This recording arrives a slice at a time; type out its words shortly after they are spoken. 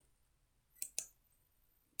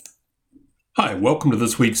Hi, welcome to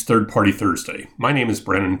this week's Third Party Thursday. My name is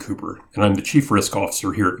Brandon Cooper, and I'm the Chief Risk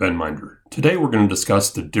Officer here at Venminder. Today we're going to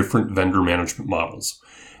discuss the different vendor management models.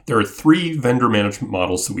 There are three vendor management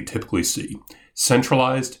models that we typically see: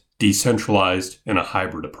 centralized, decentralized, and a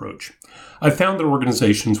hybrid approach. I've found that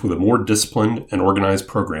organizations with a more disciplined and organized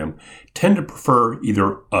program tend to prefer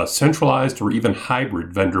either a centralized or even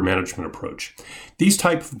hybrid vendor management approach. These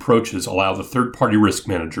type of approaches allow the third-party risk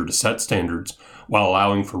manager to set standards while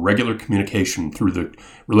allowing for regular communication through the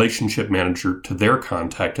relationship manager to their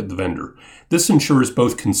contact at the vendor. This ensures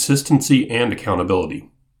both consistency and accountability.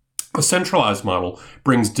 A centralized model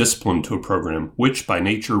brings discipline to a program, which by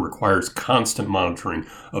nature requires constant monitoring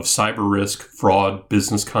of cyber risk, fraud,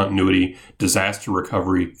 business continuity, disaster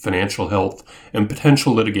recovery, financial health, and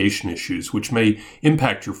potential litigation issues, which may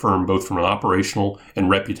impact your firm both from an operational and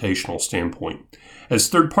reputational standpoint. As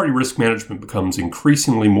third-party risk management becomes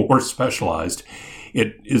increasingly more specialized,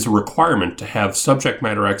 it is a requirement to have subject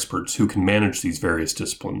matter experts who can manage these various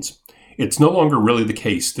disciplines. It's no longer really the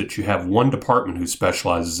case that you have one department who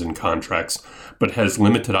specializes in contracts but has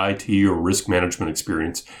limited IT or risk management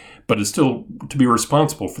experience, but is still to be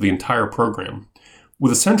responsible for the entire program.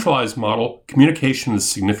 With a centralized model, communication is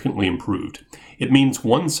significantly improved. It means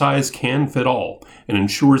one size can fit all and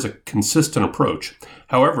ensures a consistent approach.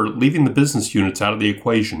 However, leaving the business units out of the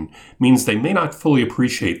equation means they may not fully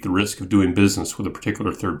appreciate the risk of doing business with a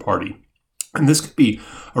particular third party. And this could be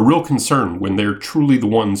a real concern when they're truly the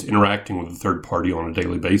ones interacting with a third party on a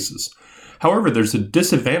daily basis. However, there's a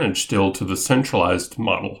disadvantage still to the centralized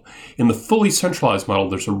model. In the fully centralized model,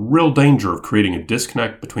 there's a real danger of creating a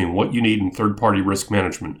disconnect between what you need in third-party risk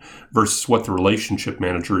management versus what the relationship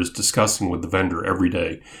manager is discussing with the vendor every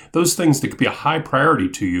day. Those things that could be a high priority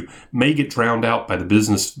to you may get drowned out by the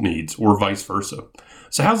business needs or vice versa.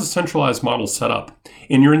 So how's a centralized model set up?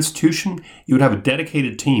 In your institution, you would have a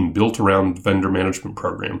dedicated team built around the vendor management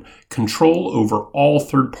program. Control over all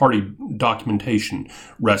third-party documentation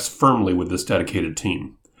rests firmly with this dedicated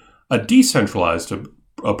team. A decentralized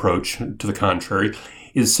approach, to the contrary,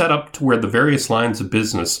 is set up to where the various lines of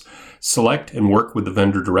business select and work with the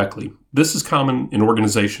vendor directly. This is common in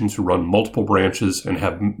organizations who run multiple branches and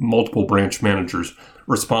have multiple branch managers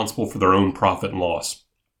responsible for their own profit and loss.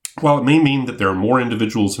 While it may mean that there are more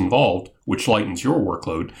individuals involved, which lightens your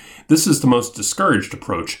workload, this is the most discouraged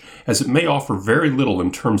approach, as it may offer very little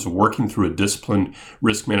in terms of working through a disciplined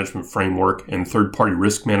risk management framework, and third-party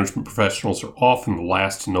risk management professionals are often the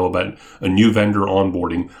last to know about a new vendor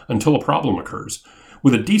onboarding until a problem occurs.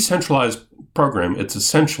 With a decentralized program, it's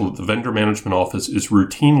essential that the vendor management office is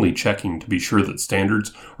routinely checking to be sure that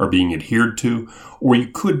standards are being adhered to, or you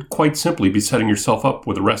could quite simply be setting yourself up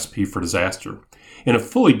with a recipe for disaster. In a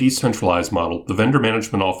fully decentralized model, the vendor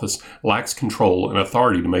management office lacks control and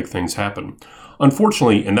authority to make things happen.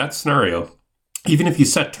 Unfortunately, in that scenario, even if you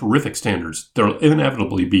set terrific standards, there will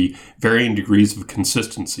inevitably be varying degrees of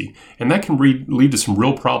consistency, and that can lead to some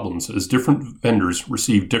real problems as different vendors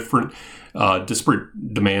receive different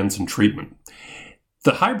disparate demands and treatment.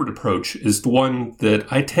 The hybrid approach is the one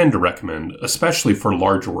that I tend to recommend, especially for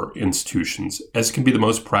larger institutions, as it can be the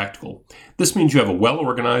most practical. This means you have a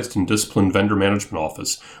well-organized and disciplined vendor management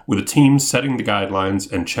office with a team setting the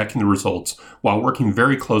guidelines and checking the results while working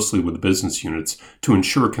very closely with the business units to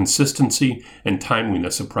ensure consistency and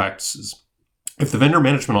timeliness of practices. If the vendor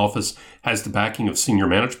management office has the backing of senior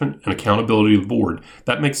management and accountability of the board,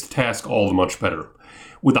 that makes the task all the much better.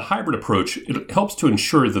 With a hybrid approach, it helps to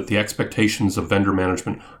ensure that the expectations of vendor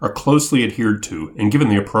management are closely adhered to and given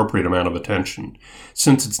the appropriate amount of attention.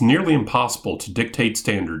 Since it's nearly impossible to dictate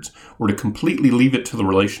standards or to completely leave it to the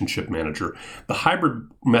relationship manager, the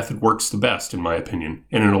hybrid method works the best, in my opinion.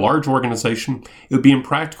 And in a large organization, it would be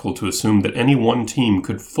impractical to assume that any one team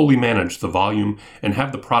could fully manage the volume and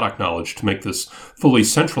have the product knowledge to make this fully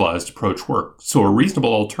centralized approach work. So a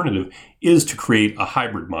reasonable alternative is to create a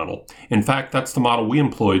hybrid model. In fact, that's the model we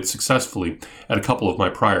employed successfully at a couple of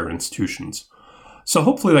my prior institutions. So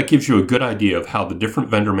hopefully that gives you a good idea of how the different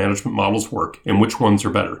vendor management models work and which ones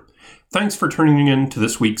are better. Thanks for tuning in to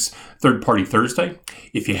this week's Third Party Thursday.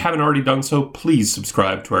 If you haven't already done so, please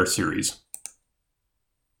subscribe to our series.